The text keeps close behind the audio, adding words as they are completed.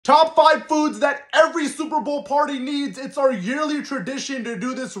Top 5 foods that every Super Bowl party needs. It's our yearly tradition to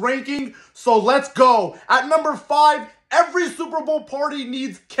do this ranking, so let's go. At number 5, every Super Bowl party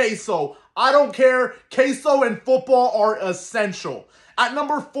needs queso. I don't care, queso and football are essential. At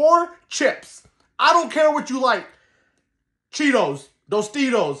number 4, chips. I don't care what you like. Cheetos,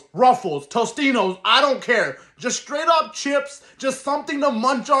 Tostitos, Ruffles, Tostinos, I don't care. Just straight up chips, just something to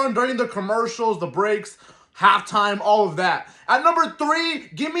munch on during the commercials, the breaks, halftime, all of that. At number 3,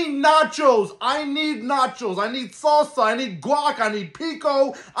 give me nachos. I need nachos. I need salsa. I need guac. I need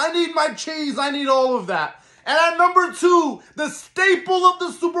pico. I need my cheese. I need all of that. And at number 2, the staple of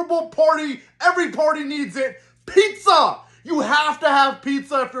the Super Bowl party, every party needs it, pizza. You have to have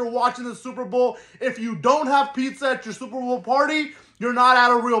pizza if you're watching the Super Bowl. If you don't have pizza at your Super Bowl party, you're not at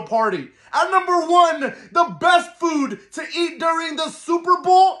a real party. At number 1, the best food to eat during the Super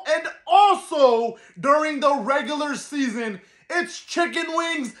Bowl and also during the regular season. It's chicken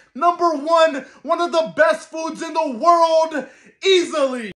wings. Number 1, one of the best foods in the world, easily.